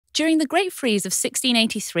During the Great Freeze of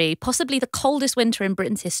 1683, possibly the coldest winter in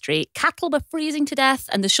Britain's history, cattle were freezing to death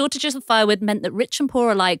and the shortages of firewood meant that rich and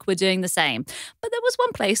poor alike were doing the same. But there was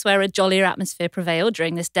one place where a jollier atmosphere prevailed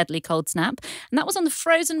during this deadly cold snap, and that was on the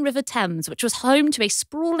frozen River Thames, which was home to a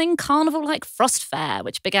sprawling carnival-like frost fair,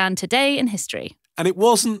 which began today in history. And it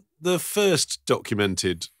wasn't the first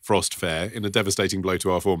documented frost fair in a devastating blow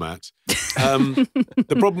to our format.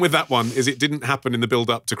 The problem with that one is it didn't happen in the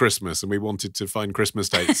build-up to Christmas, and we wanted to find Christmas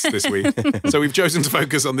dates this week. So we've chosen to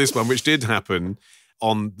focus on this one, which did happen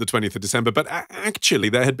on the 20th of December. But actually,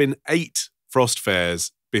 there had been 8 frost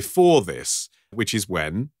fairs before this, which is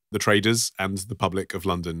when the traders and the public of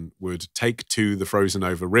London would take to the frozen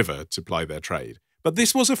over river to ply their trade. But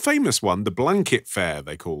this was a famous one, the Blanket Fair,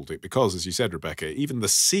 they called it, because, as you said, Rebecca, even the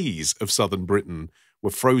seas of southern Britain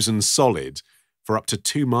were frozen solid for up to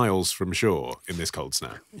 2 miles from shore in this cold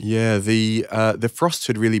snap. Yeah, the frost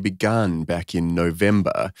had really begun back in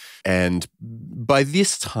November, and by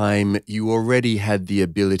this time you already had the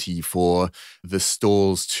ability for the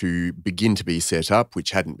stalls to begin to be set up,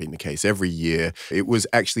 which hadn't been the case every year. It was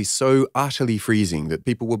actually so utterly freezing that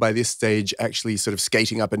people were by this stage actually sort of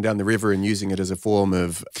skating up and down the river and using it as a form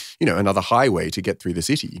of, another highway to get through the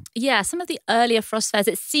city. Yeah, some of the earlier frost fairs,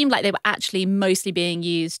 it seemed like they were actually mostly being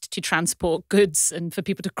used to transport goods and for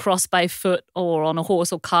people to cross by foot or on a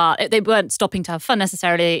horse or cart. They weren't stopping to have fun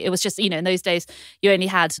necessarily. It was just, in those days, you only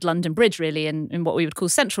had London Bridge really in what we would call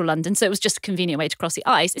central London. So it was just a convenient way to cross the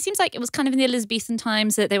ice. It seems like it was kind of in the Elizabethan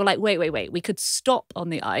times that they were like, wait, we could stop on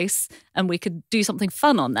the ice and we could do something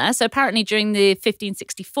fun on there. So apparently during the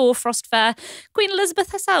 1564 Frost Fair, Queen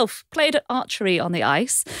Elizabeth herself played at archery on the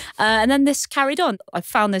ice. And then this carried on. I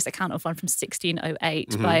found this account of one from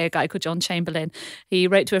 1608 by a guy called John Chamberlain. He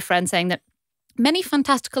wrote to a friend saying that many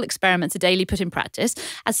fantastical experiments are daily put in practice,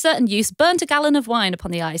 as certain youths burnt a gallon of wine upon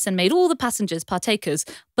the ice and made all the passengers partakers.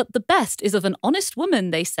 But the best is of an honest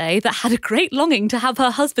woman, they say, that had a great longing to have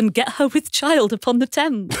her husband get her with child upon the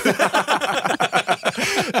Thames.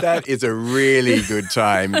 That is a really good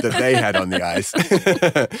time that they had on the ice.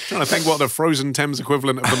 Trying to think what the frozen Thames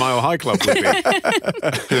equivalent of the Mile High Club would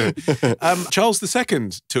be. Charles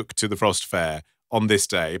II took to the Frost Fair on this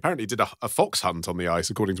day. Apparently did a fox hunt on the ice,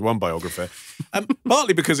 according to one biographer.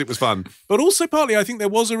 Partly because it was fun, but also partly I think there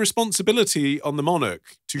was a responsibility on the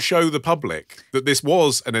monarch to show the public that this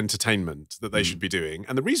was an entertainment that they should be doing.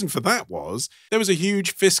 And the reason for that was there was a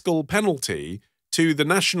huge fiscal penalty to the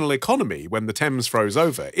national economy when the Thames froze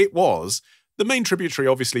over. It was the main tributary,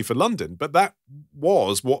 obviously, for London, but that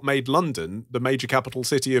was what made London the major capital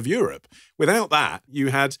city of Europe. Without that, you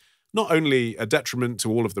had not only a detriment to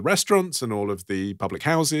all of the restaurants and all of the public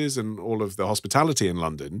houses and all of the hospitality in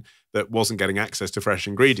London that wasn't getting access to fresh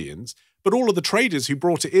ingredients, but all of the traders who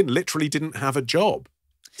brought it in literally didn't have a job.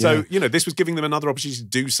 So, this was giving them another opportunity to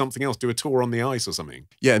do something else, do a tour on the ice or something.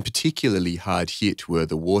 Yeah, and particularly hard hit were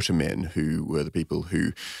the watermen, who were the people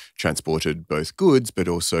who transported both goods but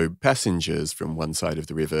also passengers from one side of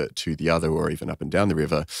the river to the other, or even up and down the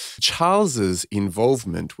river. Charles's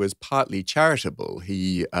involvement was partly charitable.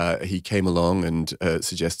 He came along and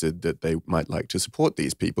suggested that they might like to support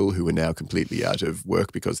these people who were now completely out of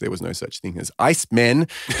work because there was no such thing as icemen.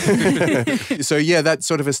 So, yeah, that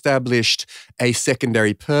sort of established a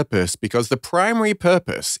secondary purpose, because the primary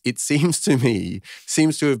purpose, it seems to me,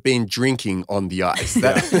 seems to have been drinking on the ice.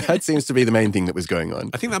 That seems to be the main thing that was going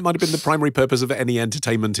on. I think that might have been the primary purpose of any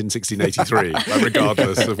entertainment in 1683,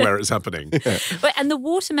 regardless of where it's happening. Yeah. And the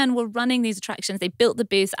watermen were running these attractions. They built the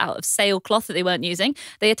booths out of sailcloth that they weren't using.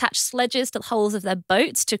 They attached sledges to the hulls of their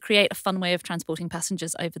boats to create a fun way of transporting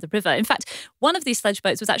passengers over the river. In fact, one of these sledge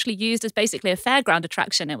boats was actually used as basically a fairground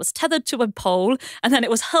attraction. It was tethered to a pole and then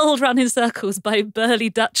it was hurled round in circles by burly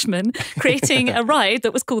Dutchmen, creating a ride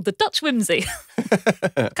that was called the Dutch Whimsy.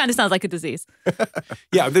 Kind of sounds like a disease.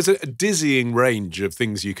 Yeah, there's a dizzying range of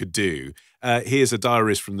things you could do. Here's a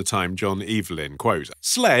diarist from the time, John Evelyn, quote,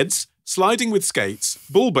 "Sleds, sliding with skates,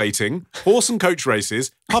 bull baiting, horse and coach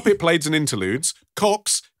races, puppet plaids and interludes,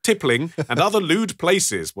 cocks, tippling, and other lewd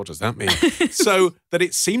places." What does that mean? So that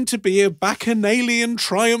it seemed to be a bacchanalian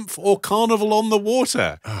triumph or carnival on the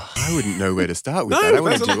water. Oh, I wouldn't know where to start with that. I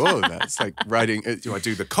want to do all of that. It's like riding. Do I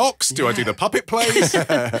do the cocks? Do I do the puppet plays?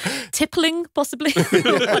 Tippling, possibly,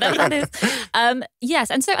 whatever that is. Yes,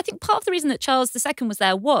 and so I think part of the reason that Charles II was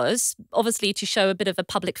there was obviously to show a bit of a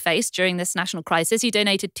public face during this national crisis. He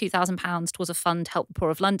donated £2,000 towards a fund to help the poor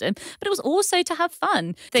of London, but it was also to have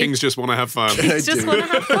fun. Kings just want to have fun. Kings just want to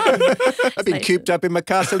have fun. I've been cooped up in my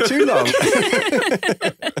castle too long.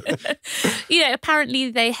 You know,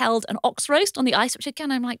 apparently they held an ox roast on the ice, which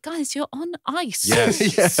again, I'm like, guys, you're on ice.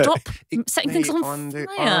 Yes. Yeah. Stop setting things on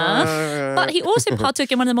fire. But he also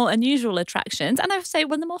partook in one of the more unusual attractions, and I would say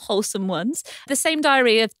one of the more wholesome ones. The same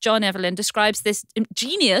diary of John Evelyn describes this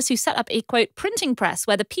genius who set up a, quote, printing press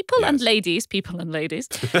where the people and ladies,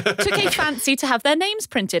 took a fancy to have their names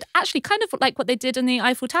printed. Actually, kind of like what they did in the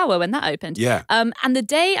Eiffel Tower when that opened. Yeah. And the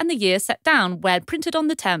day and the year set down were printed on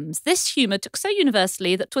the Thames. This humour took so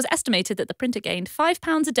universally that it was estimated that the printer gained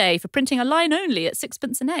 £5 a day for printing a line only at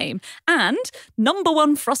sixpence a name. And number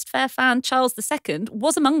one Frost Fair fan Charles II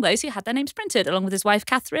was among those who had their names printed, along with his wife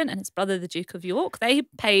Catherine and his brother the Duke of York. They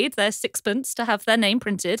paid their sixpence to have their name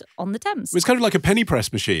printed on the Thames. It's kind of like a penny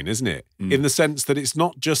press machine, isn't it? In the sense that it's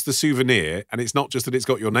not just the souvenir and it's not just that it's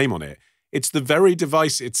got your name on it. It's the very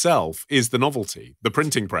device itself is the novelty, the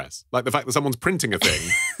printing press. Like the fact that someone's printing a thing,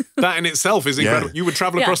 that in itself is incredible. Yeah. You would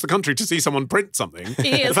travel across the country to see someone print something.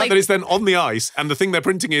 Yeah, the fact that it's then on the ice and the thing they're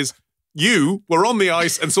printing is you were on the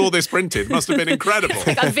ice and saw this printed must have been incredible.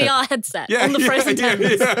 Like a VR headset on the frozen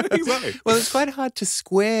Thames. Yeah, exactly. Well, it's quite hard to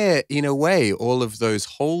square, in a way, all of those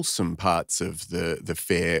wholesome parts of the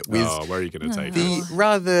fair with where are you going to take the it?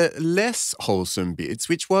 rather less wholesome bits,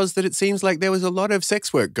 which was that it seems like there was a lot of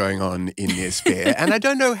sex work going on in this fair. And I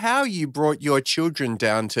don't know how you brought your children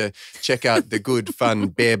down to check out the good, fun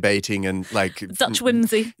bear baiting and like Dutch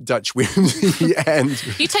Whimsy. Dutch Whimsy and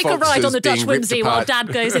You take a ride on the Dutch Whimsy while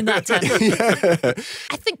Dad goes in that tent. Yeah.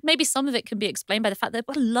 I think maybe some of it can be explained by the fact that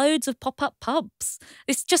there were loads of pop-up pubs.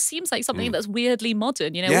 This just seems like something that's weirdly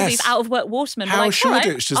modern, you know, all these out-of-work watermen. How like,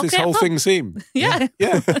 Shoreditch does this whole thing seem? Yeah.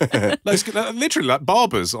 Yeah. Literally, like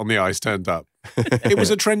barbers on the ice turned up. It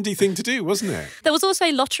was a trendy thing to do, wasn't it? There was also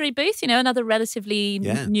a lottery booth, you know, another relatively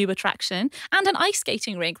new attraction, and an ice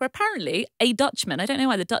skating rink where apparently a Dutchman, I don't know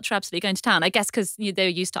why the Dutch are absolutely going to town, I guess because they were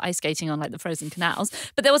used to ice skating on like the frozen canals,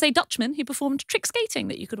 but there was a Dutchman who performed trick skating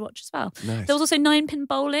that you could watch as well. Nice. There was also 9-pin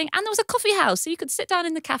bowling, and there was a coffee house, so you could sit down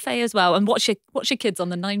in the cafe as well and watch your kids on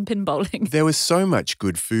the 9-pin bowling. There was so much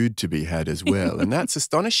good food to be had as well, and that's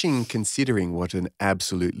astonishing considering what an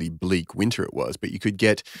absolutely bleak winter it was. But you could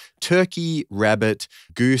get turkey, rabbit,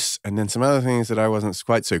 goose, and then some other things that I wasn't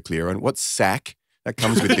quite so clear on. What's sack? That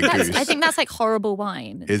comes with the goose. I think that's like horrible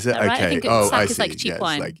wine. Is it? Right? Okay. I think sack I is like cheap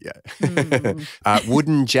wine. Like,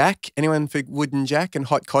 wooden jack. Anyone for wooden jack and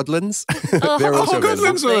hot codlins? Oh, They're also Hot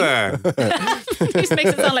Codlins were there. It just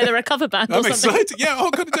makes it sound like they're a cover band or I'm something. excited. Yeah,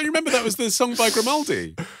 don't you remember that was the song by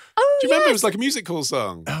Grimaldi? Oh, Do you remember it was like a music hall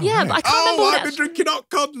song? Yeah, but I can't remember what I've been drinking hot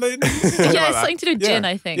codlins. Yeah, it's something to do with gin,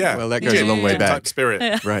 I think. Yeah. Well, that goes a long way back. Type spirit.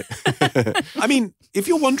 Yeah. Right. I mean, if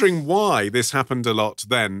you're wondering why this happened a lot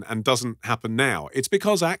then and doesn't happen now, it's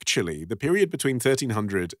because actually the period between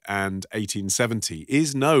 1300 and 1870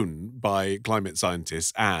 is known by climate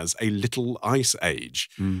scientists as a little ice age,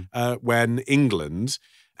 when England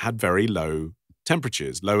had very low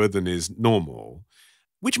temperatures, lower than is normal,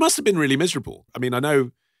 which must have been really miserable. I mean, I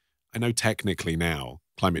know technically now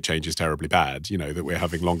climate change is terribly bad, you know, that we're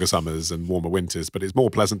having longer summers and warmer winters, but it's more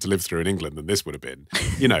pleasant to live through in England than this would have been,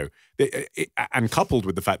 you know. And coupled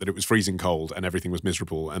with the fact that it was freezing cold and everything was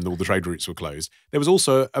miserable and all the trade routes were closed, there was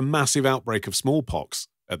also a massive outbreak of smallpox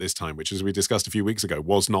at this time, which, as we discussed a few weeks ago,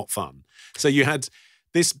 was not fun. So you had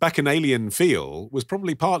this bacchanalian feel was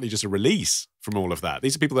probably partly just a release from all of that.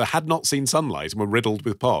 These are people that had not seen sunlight and were riddled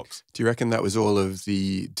with pox. Do you reckon that was all of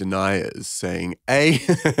the deniers saying, A,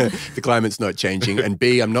 the climate's not changing, and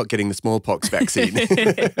B, I'm not getting the smallpox vaccine?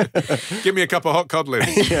 Give me a cup of hot codlin.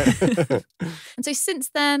 And so since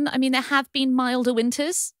then, I mean, there have been milder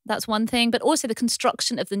winters. That's one thing, but also the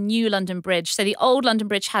construction of the new London Bridge. So the old London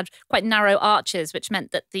Bridge had quite narrow arches, which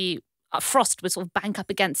meant that the frost would sort of bank up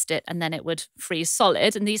against it and then it would freeze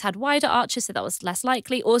solid. And these had wider arches, so that was less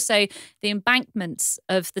likely. Also, the embankments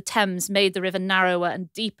of the Thames made the river narrower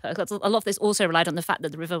and deeper. A lot of this also relied on the fact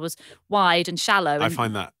that the river was wide and shallow. I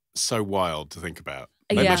find that so wild to think about.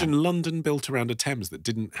 Yeah. Imagine London built around a Thames that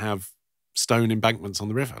didn't have stone embankments on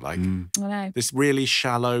the river, like I know. this really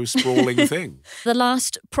shallow, sprawling thing. The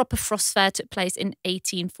last proper frost fair took place in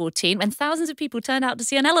 1814 when thousands of people turned out to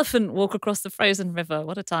see an elephant walk across the frozen river.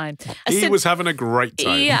 What a time. He was having a great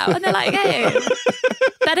time. Yeah, and they're like, hey,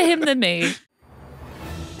 better him than me.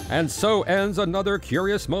 And so ends another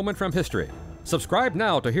curious moment from history. Subscribe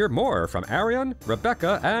now to hear more from Arion,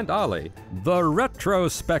 Rebecca, and Olly, the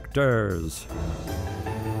Retrospectors.